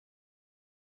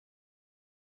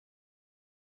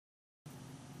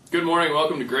Good morning,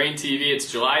 welcome to GrainTV.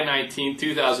 It's July 19th,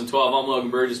 2012. I'm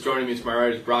Logan Burgess. Joining me to my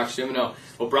right is Brock Shimano.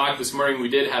 Well, Brock, this morning we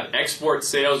did have export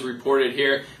sales reported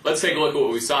here. Let's take a look at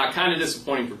what we saw. Kind of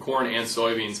disappointing for corn and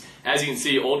soybeans. As you can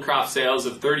see, old crop sales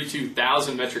of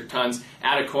 32,000 metric tons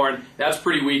out of corn. That's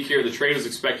pretty weak here. The trade was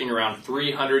expecting around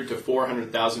 300 to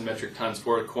 400,000 metric tons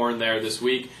for corn there this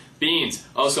week. Beans,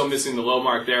 also missing the low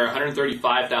mark there,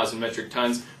 135,000 metric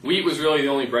tons. Wheat was really the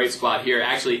only bright spot here,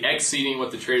 actually exceeding what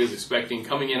the trade was expecting,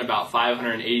 coming in about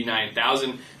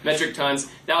 589,000 metric tons.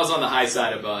 That was on the high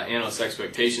side of analyst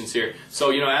expectations here.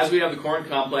 So, as we have the corn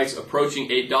complex approaching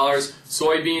 $8,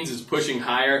 soybeans is pushing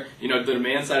higher. The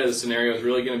demand side of the scenario is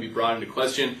really going to be brought into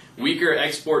question. Weaker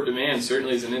export demand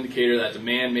certainly is an indicator that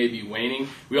demand may be waning.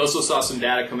 We also saw some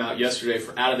data come out yesterday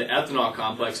out of the ethanol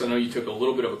complex. I know you took a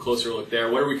little bit of a closer look there.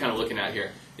 What are we kind of looking at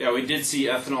here? Yeah, we did see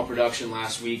ethanol production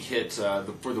last week hit,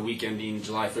 for the week ending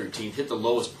July 13th, hit the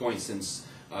lowest point since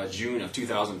June of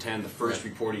 2010, the first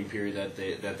reporting period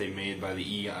that they made by the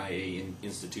EIA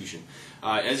institution.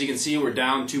 As you can see, we're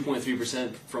down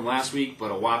 2.3% from last week,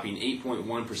 but a whopping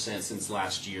 8.1% since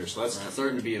last year. So that's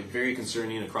starting to be very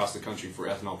concerning across the country for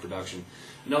ethanol production.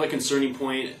 Another concerning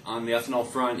point on the ethanol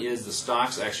front is the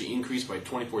stocks actually increased by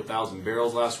 24,000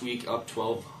 barrels last week, up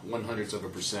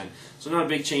 0.12%. So not a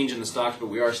big change in the stocks, but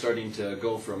we are starting to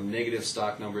go from negative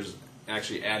stock numbers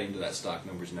actually adding to that stock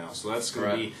numbers now. So that's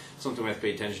going to be something we have to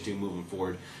pay attention to moving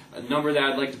forward. A number that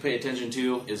I'd like to pay attention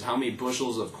to is how many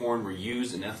bushels of corn were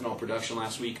used in ethanol production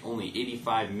last week. Only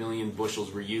 85 million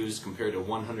bushels were used compared to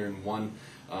 101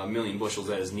 million bushels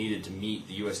that is needed to meet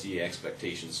the USDA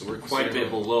expectations. So we're quite a bit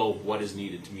below what is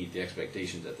needed to meet the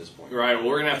expectations at this point. Right. Well,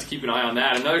 we're going to have to keep an eye on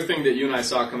that. Another thing that you and I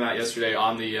saw come out yesterday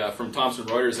on the from Thomson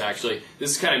Reuters, actually,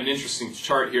 this is kind of an interesting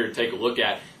chart here to take a look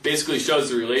at. Basically shows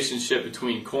the relationship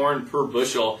between corn per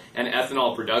bushel and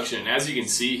ethanol production. And as you can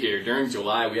see here, during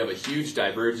July, we have a huge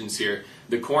divergence here.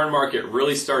 The corn market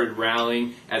really started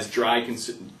rallying as dry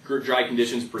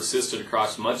conditions persisted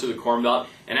across much of the Corn Belt.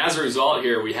 And as a result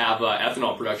here, we have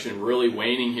ethanol production really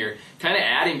waning here. Kind of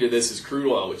adding to this is crude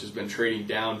oil, which has been trading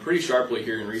down pretty sharply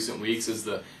here in recent weeks as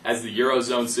the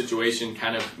Eurozone situation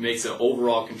kind of makes an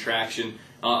overall contraction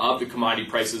of the commodity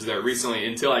prices there recently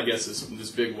until, I guess, this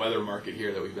big weather market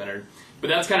here that we've entered. But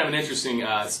that's kind of an interesting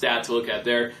stat to look at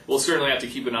there. We'll certainly have to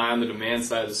keep an eye on the demand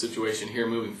side of the situation here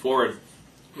moving forward.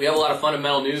 We have a lot of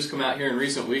fundamental news come out here in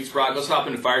recent weeks. Brock, let's hop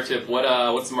into Fire Tip.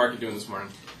 What's the market doing this morning?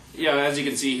 Yeah, as you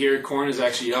can see here, corn is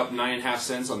actually up 9.5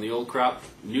 cents on the old crop.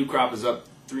 New crop is up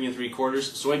 3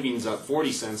 3/4. Soybeans up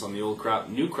 40 cents on the old crop.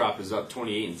 New crop is up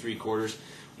 28 3/4.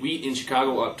 Wheat in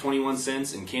Chicago up 21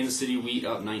 cents, and Kansas City wheat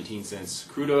up 19 cents.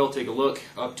 Crude oil, take a look,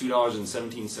 up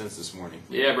 $2.17 this morning.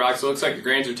 Yeah, Brock, so it looks like the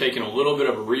grains are taking a little bit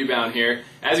of a rebound here.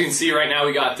 As you can see right now,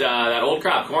 we got that old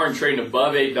crop corn trading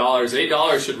above $8.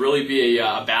 $8 should really be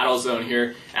a battle zone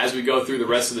here as we go through the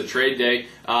rest of the trade day.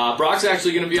 Brock's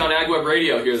actually going to be on AgWeb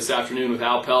Radio here this afternoon with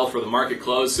Al Pell for the market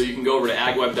close, so you can go over to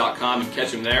agweb.com and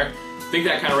catch him there. I think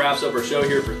that kind of wraps up our show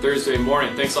here for Thursday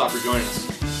morning. Thanks a lot for joining us.